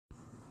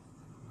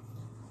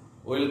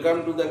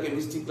Welcome to the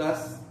chemistry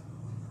class,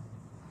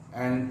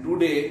 and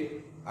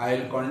today I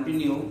will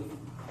continue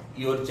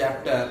your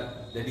chapter,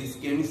 that is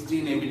chemistry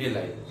in everyday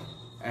life.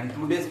 And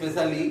today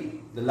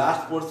especially the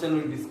last portion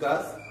we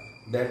discuss,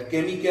 that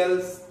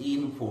chemicals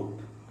in food.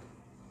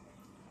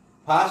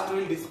 First we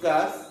will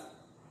discuss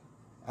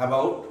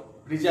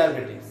about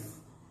preservatives.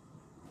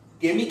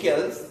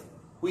 Chemicals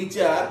which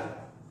are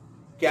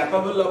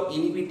capable of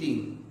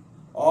inhibiting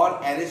or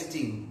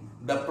arresting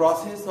the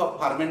process of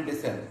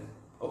fermentation,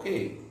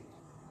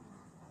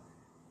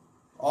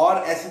 or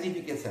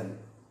acidification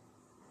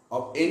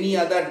of any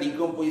other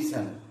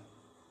decomposition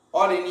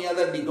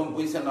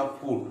of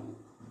food,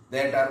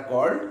 that are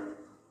called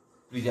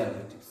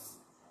preservatives.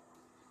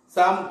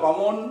 Some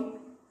common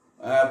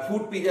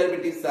food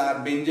preservatives are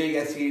benzoic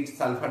acid,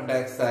 sulfur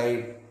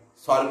dioxide,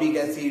 sorbic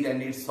acid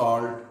and its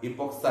salt,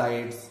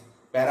 epoxides,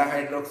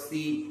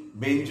 parahydroxy,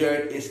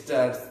 benzoate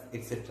esters,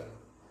 etc.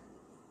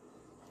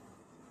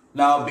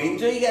 Now,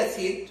 benzoic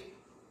acid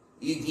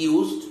is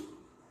used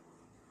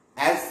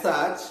as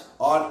such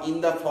or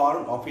in the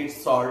form of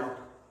its salt.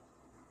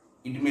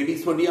 It may be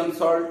sodium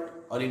salt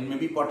or it may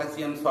be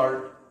potassium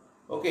salt.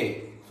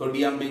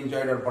 Sodium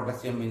benzoate or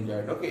potassium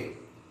benzoate.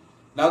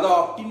 Now, the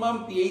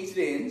optimum pH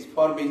range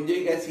for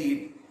benzoic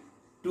acid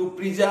to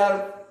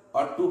preserve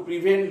or to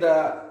prevent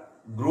the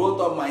growth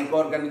of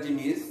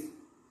microorganisms is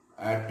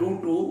 2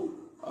 to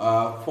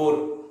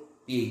 4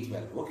 pH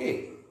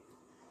value.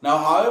 Now,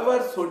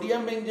 however,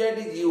 sodium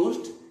benzoate is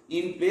used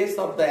in place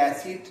of the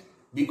acid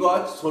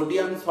because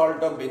sodium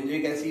salt of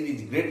benzoic acid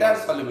is greater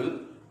soluble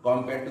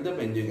compared to the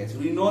benzoic acid.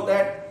 We know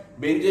that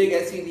benzoic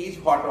acid is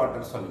hot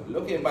water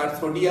soluble, but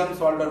sodium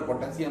salt or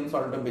potassium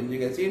salt of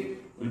benzoic acid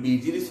will be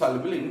easily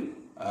soluble in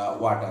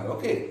water.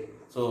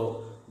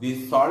 So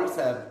these salts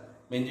have,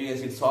 benzoic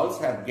acid salts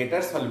have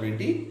greater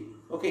solubility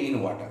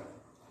in water,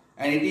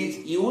 and it is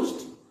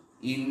used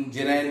in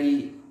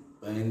generally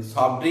in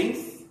soft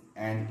drinks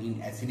and in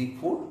acidic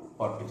food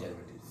for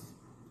preservatives.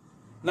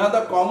 Now,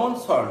 the common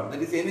salt,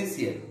 that is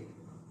NaCl,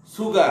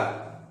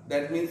 sugar,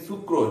 that means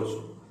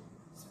sucrose,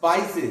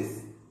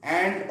 spices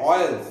and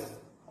oils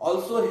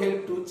also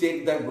help to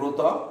check the growth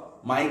of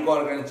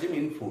microorganisms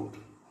in food.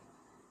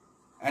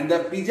 And the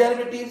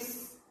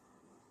preservatives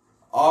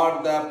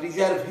or the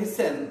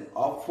preservation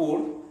of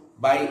food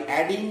by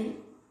adding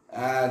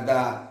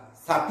the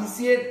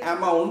sufficient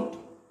amount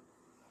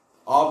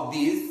of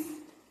this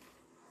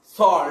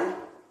salt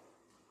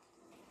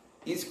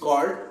is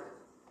called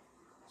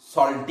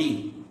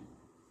salting.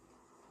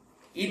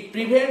 It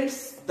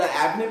prevents the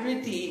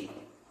availability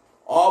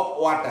of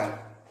water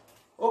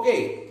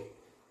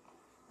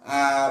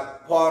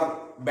for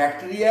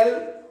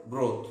bacterial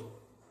growth.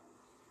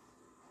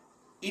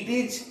 It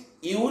is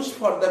used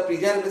for the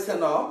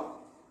preservation of,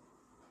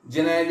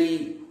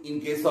 generally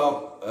in case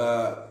of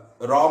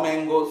raw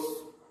mangoes,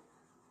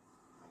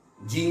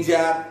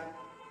 ginger,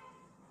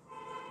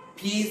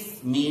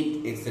 fish,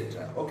 meat,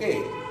 etc.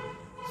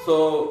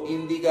 So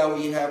in Indica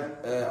we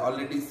have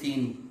already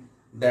seen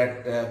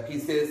that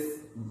fishes,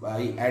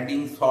 by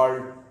adding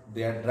salt,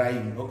 they are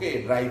drying,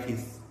 dry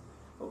fish.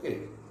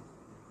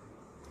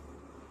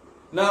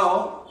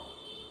 Now,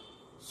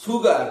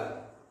 sugar's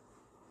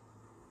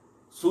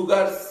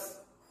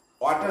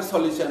water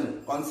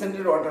solution,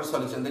 concentrated water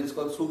solution, that is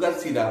called sugar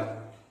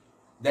syrup,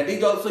 that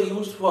is also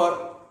used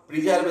for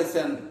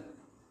preservation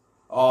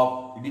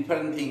of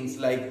different things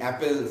like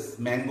apples,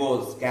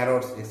 mangoes,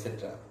 carrots,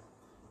 etc.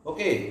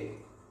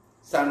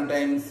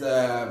 Sometimes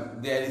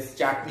there is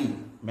chutney,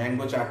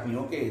 mango chutney,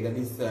 that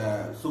is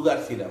sugar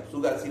syrup.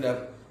 Sugar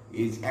syrup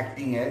is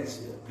acting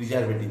as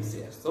preservative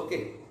here.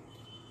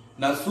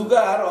 Now,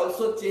 sugar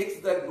also checks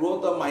the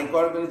growth of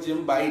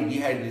microorganisms by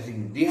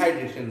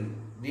dehydration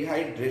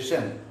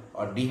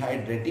or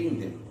dehydrating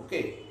them.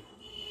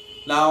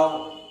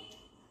 Now,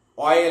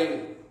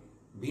 oil,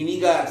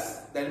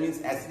 vinegars, that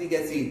means acetic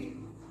acid,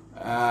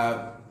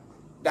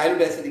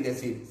 dilute acetic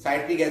acid,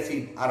 citric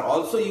acid are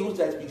also used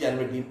as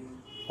preservative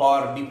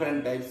for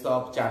different types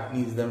of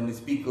chutneys, that means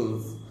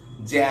pickles,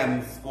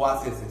 jams,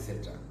 squashes,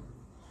 etc.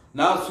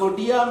 Now,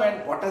 sodium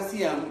and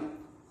potassium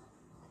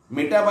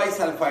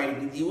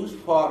metabisulfite is used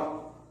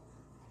for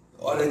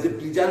or as a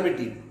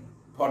preservative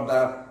for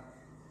the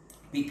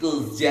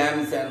pickles,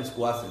 jams and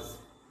squashes.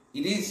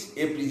 It is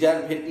a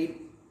preservative,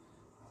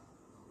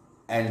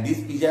 and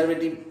this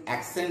preservative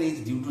action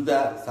is due to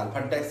the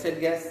sulfur dioxide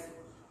gas,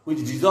 which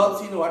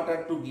dissolves in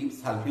water to give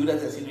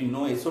sulfurous acid. We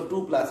know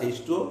SO2 plus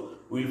H2O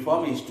will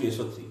form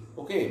H2SO3.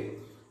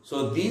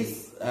 So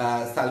this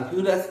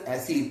sulfurous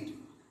acid,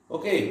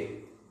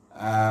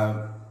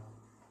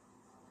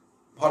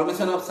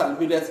 formation of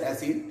sulfurous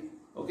acid,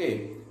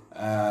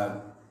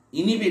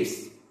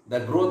 inhibits the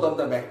growth of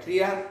the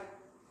bacteria.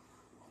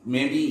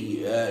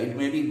 Maybe it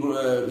may be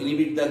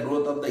inhibit the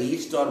growth of the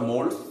yeast or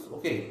molds.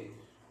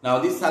 Now,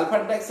 this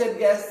sulfur dioxide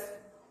gas,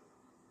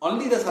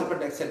 only the sulfur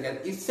dioxide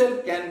gas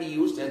itself can be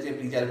used as a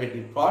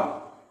preservative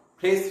for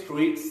fresh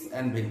fruits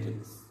and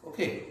vegetables.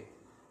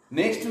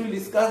 Next, we will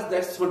discuss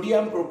that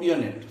sodium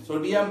propionate.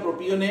 Sodium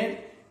propionate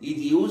is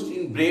used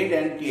in bread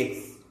and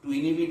cakes. to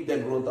inhibit the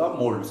growth of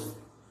molds.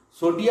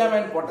 Sodium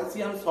and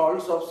potassium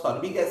salts of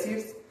sorbic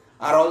acids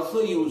are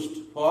also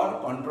used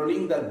for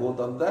controlling the growth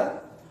of the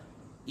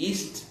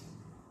yeast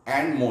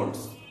and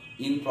molds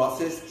in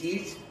processed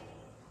cheese,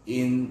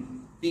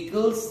 in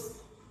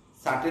pickles,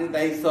 certain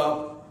types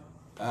of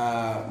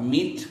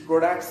meat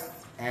products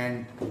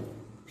and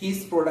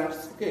fish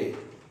products. Okay,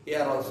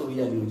 here also we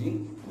are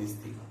using this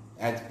thing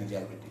as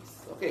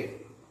preservatives. Okay.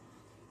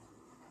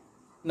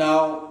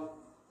 Now,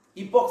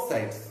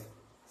 epoxides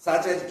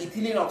such as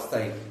ethylene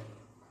oxide,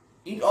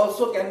 it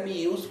also can be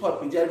used for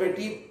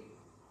preservative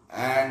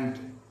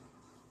and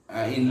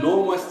in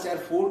low moisture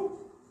food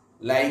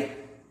like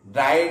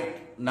dried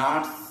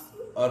nuts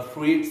or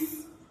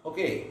fruits,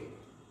 okay,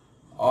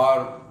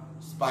 or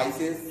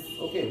spices.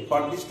 Okay,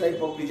 for this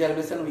type of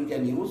preservation we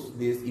can use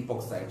these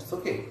epoxides.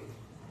 Okay,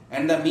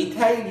 and the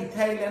methyl,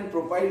 ethyl and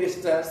propyl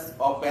esters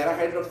of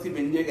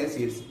para-hydroxybenzoic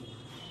acids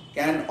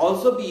can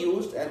also be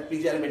used as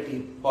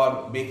preservative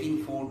for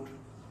baking food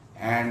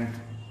and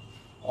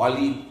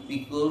olive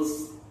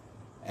pickles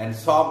and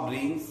soft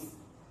drinks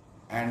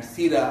and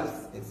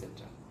syrups, etc.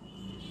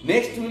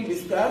 Next we will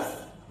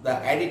discuss the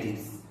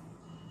additives,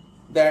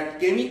 that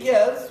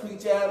chemicals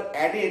which are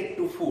added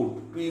to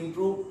food to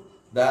improve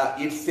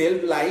its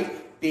shelf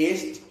life,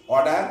 taste,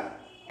 odor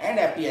and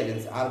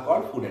appearance are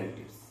called food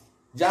additives.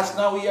 Just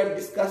now we have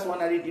discussed one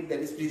additive, that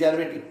is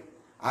preservative.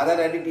 Other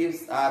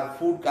additives are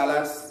food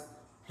colors,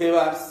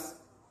 flavors,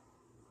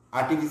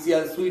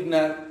 artificial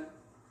sweetener,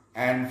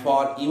 and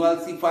for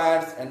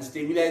emulsifiers and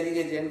stabilizing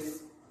agents,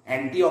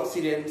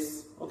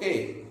 antioxidants.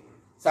 Okay,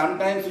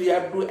 sometimes we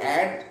have to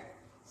add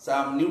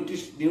some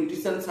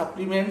nutrition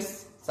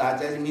supplements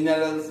such as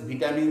minerals,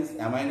 vitamins,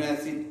 amino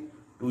acid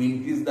to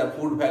increase the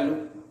food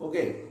value.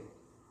 Okay,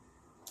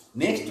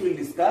 next we will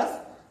discuss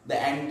the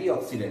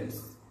antioxidants.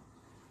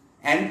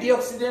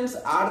 Antioxidants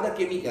are the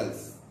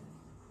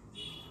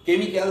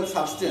chemical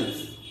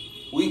substance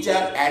which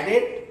are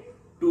added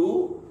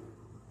to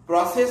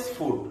processed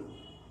food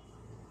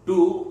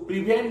to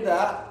prevent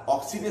the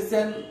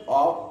oxidation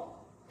of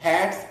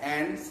fats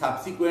and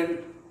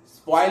subsequent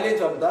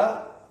spoilage of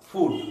the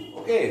food.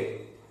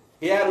 Okay,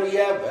 here we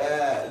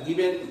have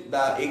given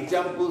the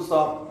examples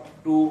of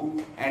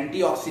two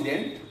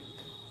antioxidants.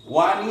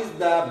 One is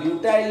the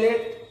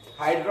butylate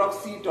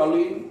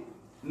hydroxytoluene,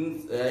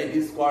 it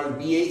is called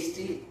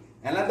BHT.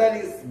 Another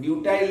is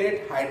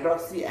butylate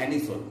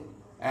hydroxyanisole,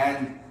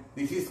 and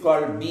this is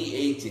called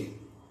BHA.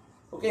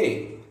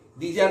 Okay,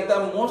 these are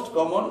the most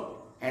common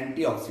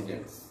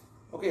antioxidants.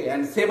 Okay,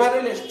 and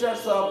several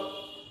esters of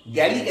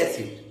gallic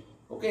acid,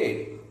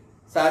 okay,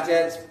 such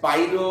as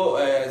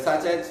propyl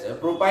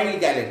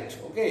gallate,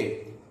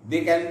 okay,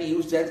 they can be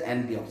used as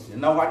antioxidant.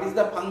 Now, what is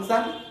the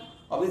function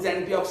of this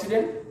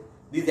antioxidant?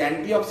 These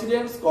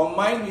antioxidants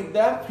combine with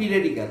the free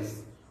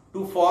radicals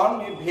to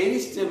form a very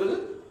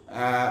stable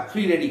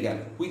free radical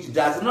which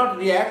does not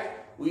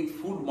react with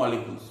food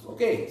molecules.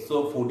 Okay,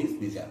 so food is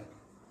preserved.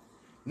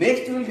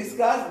 Next we will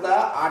discuss the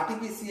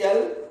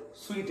artificial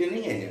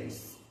sweetening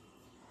agents.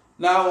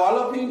 Now all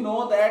of you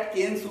know that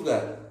cane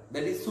sugar,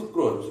 that is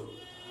sucrose,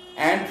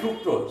 and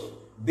fructose,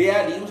 they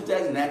are used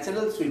as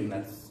natural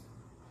sweeteners.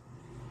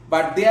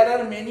 But there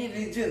are many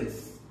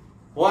reasons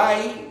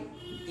why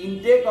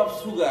intake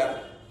of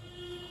sugar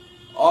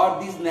or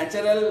these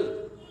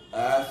natural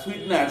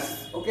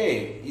sweeteners,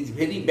 okay, is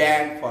very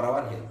bad for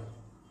our health,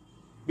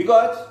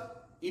 because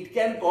it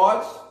can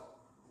cause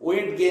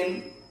weight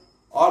gain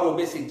or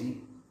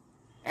obesity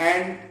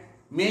and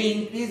may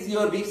increase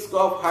your risk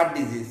of heart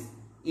disease,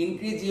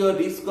 increase your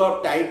risk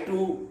of type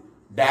 2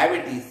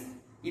 diabetes.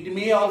 It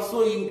may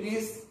also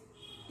increase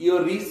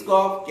your risk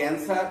of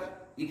cancer.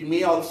 It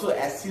may also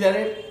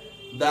accelerate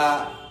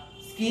the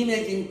skin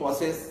aging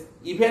process,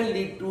 even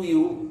lead to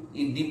you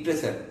in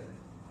depression.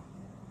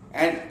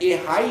 And a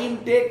high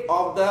intake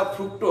of the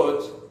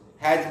fructose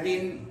has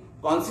been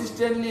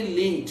consistently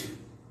linked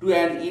to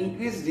an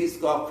increased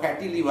risk of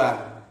fatty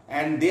liver,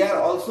 and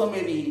there also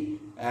may be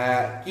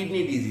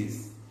kidney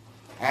disease.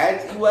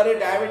 As you are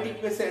a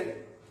diabetic patient,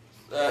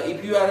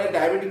 if you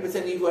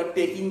are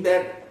taking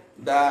the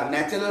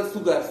natural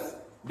sugars,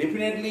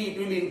 definitely it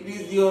will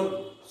increase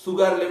your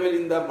sugar level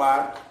in the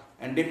blood,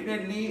 and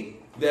definitely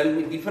there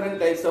will be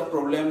different types of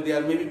problems.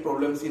 There may be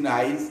problems in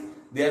eyes,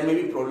 there may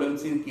be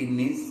problems in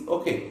kidneys.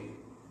 Okay.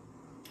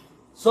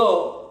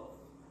 So,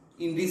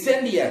 in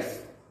recent years,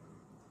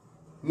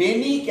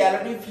 many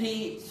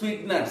calorie-free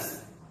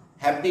sweeteners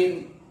have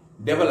been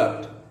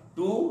developed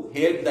to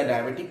help the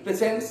diabetic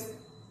patients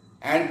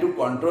and to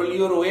control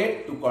your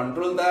weight, to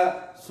control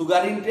the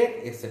sugar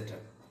intake, etc.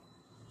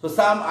 So,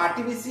 some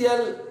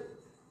artificial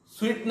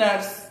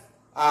sweeteners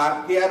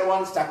are, here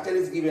one structure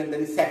is given, that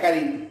is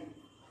saccharin,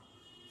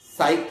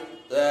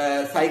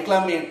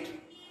 cyclamate,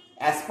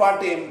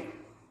 aspartame,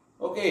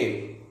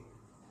 okay,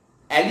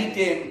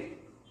 allitame,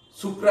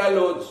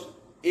 sucralose,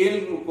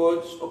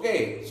 L-glucose.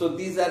 Okay, so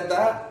these are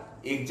the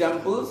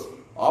examples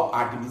of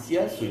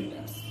artificial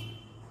sweeteners.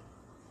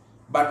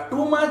 But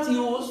too much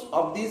use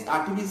of these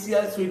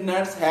artificial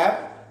sweeteners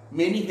have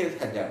many health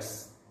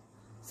hazards,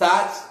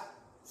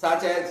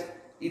 such as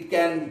it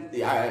can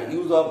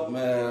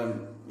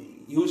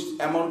huge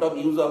amount of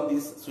use of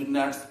these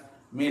sweeteners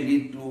may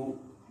lead to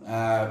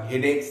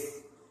headaches.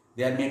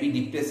 There may be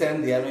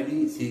depression, there may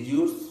be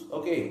seizures.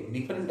 Okay,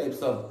 different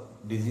types of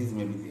disease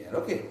may be there.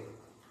 Okay,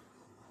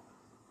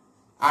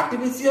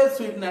 artificial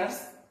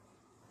sweeteners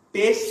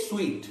taste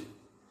sweet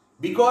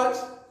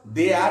because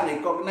they are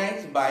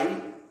recognized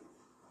by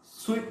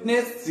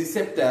sweetness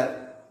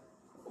receptor,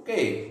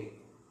 okay,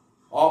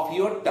 of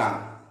your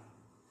tongue.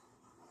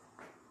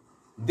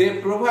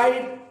 They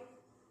provide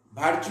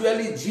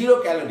virtually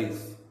 0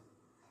 calories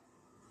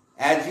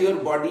as your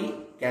body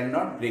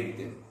cannot break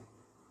them.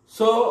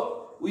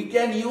 So we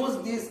can use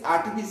this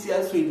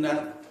artificial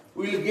sweetener.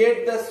 We will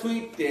get the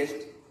sweet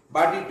taste,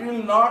 but it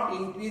will not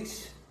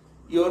increase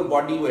your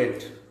body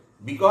weight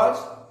because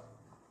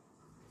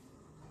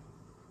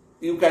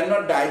you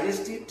cannot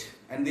digest it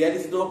and there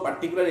is no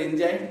particular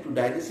enzyme to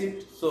digest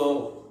it.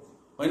 So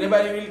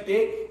whenever you will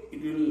take,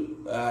 it will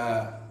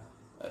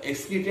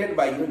excreted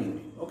by your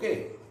urine.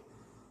 Okay,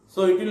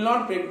 so it will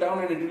not break down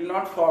and it will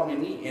not form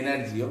any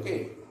energy.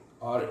 Okay,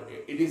 or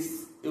it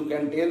is, you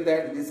can tell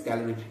that it is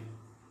calorie free.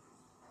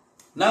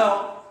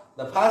 Now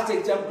the first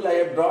example I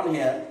have drawn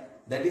here,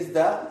 that is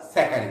the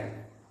saccharin.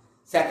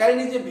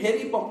 Saccharin is a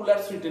very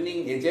popular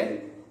sweetening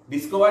agent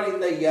discovered in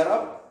the year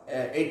of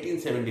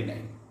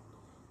 1879.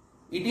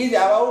 It is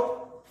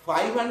about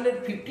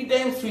 550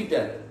 times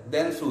sweeter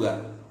than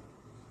sugar.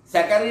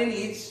 Saccharin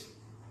is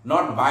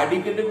not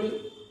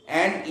biodegradable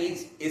and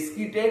is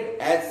excreted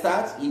as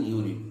such in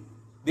urine.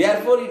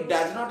 Therefore, it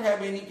does not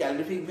have any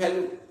calorific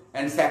value,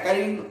 and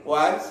saccharin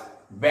was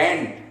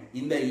banned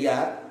in the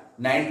year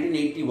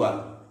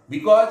 1981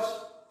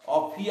 because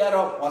of fear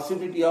of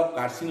possibility of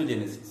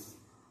carcinogenesis.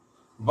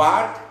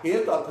 But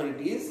health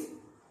authorities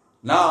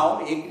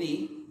now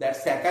agree that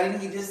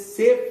saccharin is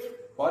safe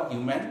for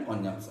human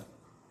consumption.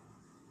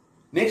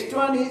 Next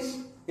one is,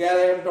 here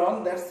I have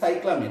drawn that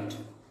cyclamate.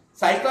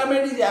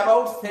 Cyclamate is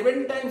about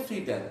 7 times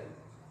sweeter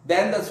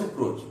than the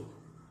sucrose,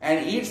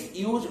 and its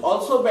use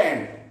also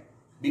banned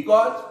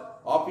because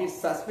of its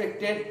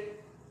suspected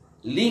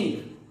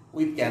link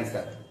with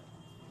cancer.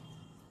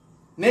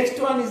 Next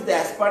one is the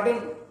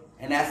aspartame,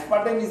 and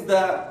aspartame is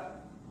the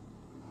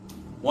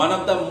one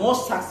of the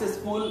most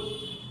successful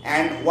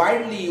and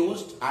widely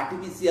used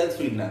artificial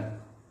sweetener.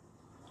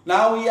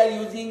 Now we are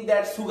using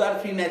that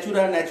sugar-free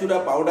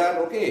natura powder.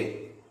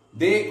 Okay,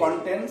 they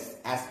contains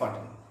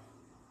aspartame.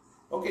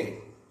 Okay,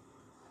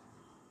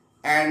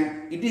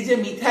 and it is a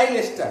methyl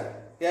ester.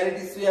 Here it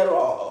is, we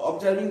are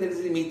observing that it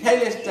is a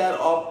methyl ester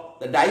of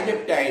the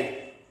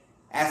dipeptide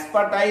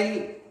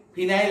aspartyl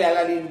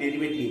phenylalanine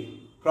derivative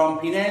from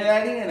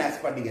phenylalanine and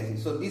aspartic acid.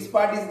 So this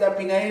part is the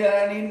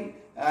phenylalanine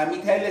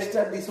methyl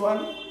ester, this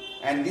one,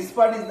 and this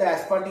part is the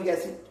aspartic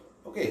acid.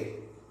 Okay.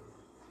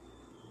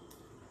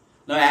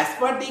 Now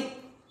aspartic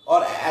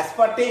or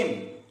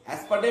aspartame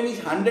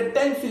is 100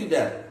 times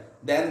sweeter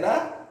than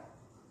the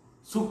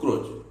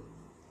sucrose,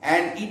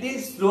 and it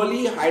is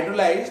slowly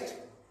hydrolyzed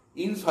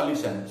in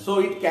solution. So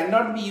it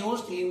cannot be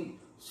used in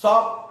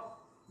soft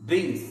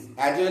drinks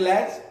as well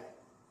as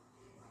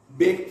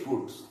baked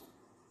foods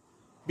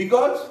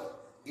because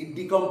it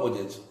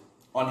decomposes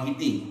on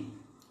heating,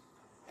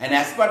 and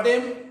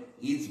aspartame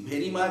is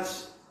very much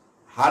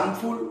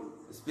harmful,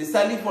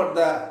 especially for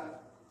the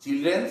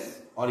children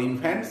or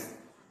infants,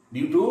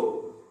 due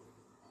to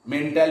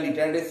mental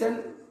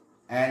retardation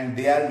and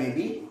there may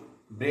be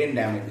brain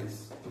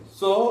damages.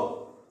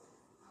 So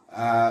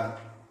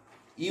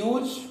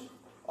use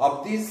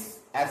of this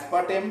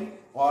aspartame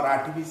or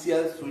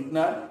artificial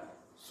sweetener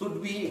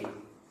should be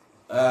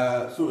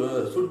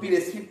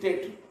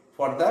restricted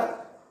for the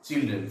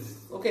children.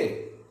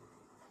 Okay.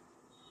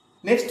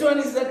 Next one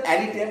is that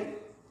allicin.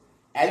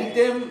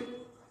 Allicin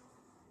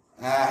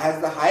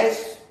has the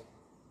highest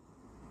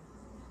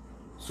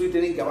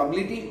sweetening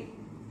capability,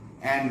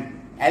 and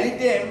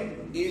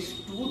allicin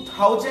is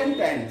 2000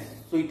 times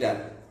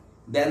sweeter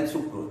than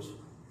sucrose,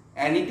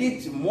 and it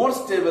is more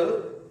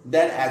stable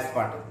than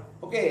aspartame.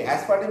 Okay,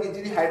 aspartame is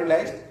really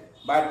hydrolyzed,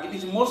 but it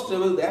is more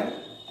stable than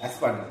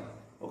aspartame.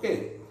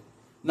 Okay.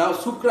 Now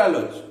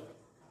sucralose.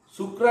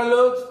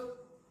 Sucralose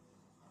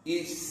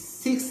is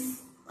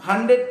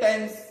 600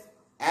 times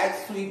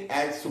as sweet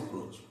as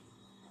sucrose,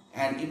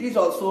 and it is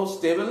also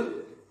stable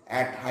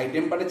at high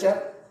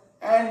temperature,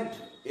 and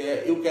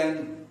you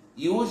can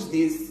use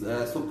this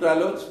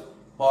sucralose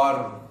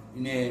for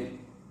in a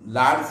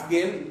large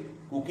scale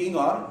cooking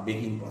or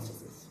baking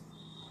processes.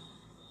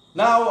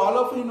 Now all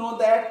of you know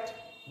that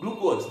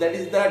glucose, that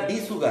is the D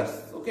sugars,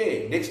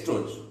 okay,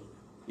 dextrose,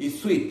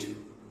 is sweet,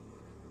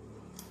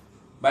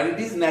 but it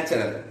is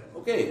natural.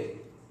 Okay,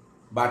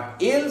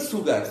 but L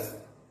sugars,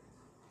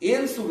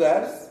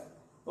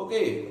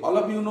 okay, all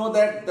of you know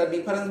that the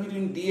difference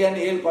between D and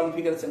L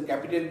configuration,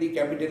 capital D,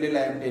 capital L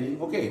I am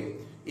telling. Okay,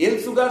 L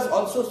sugars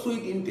also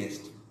sweet in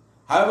taste.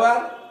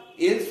 However,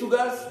 L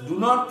sugars do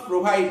not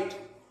provide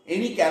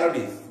any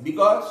calories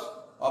because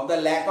of the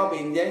lack of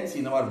enzymes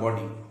in our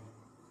body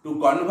to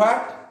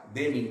convert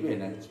them into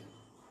energy.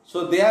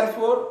 So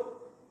therefore,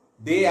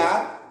 they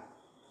are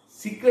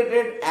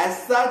secreted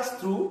as such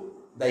through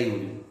the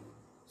urine.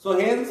 So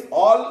hence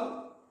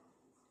all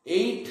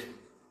 8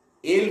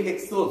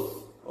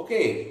 L-hexose,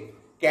 okay,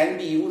 can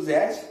be used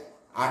as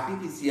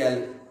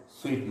artificial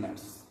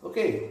sweeteners.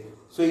 Okay.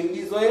 So in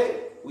this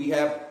way we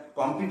have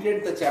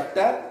completed the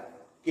chapter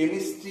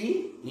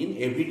chemistry in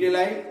everyday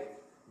life,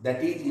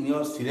 that is in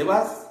your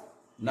syllabus.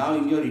 Now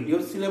in your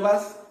idiot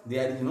syllabus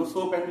there is no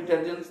soap and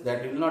detergents,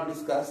 that we will not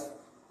discuss.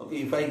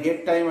 Okay, if I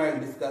get time I will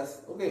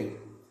discuss. Okay.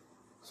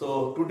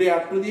 So today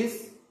up to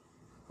this,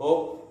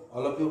 hope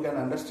all of you can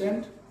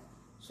understand.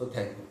 So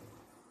thank you.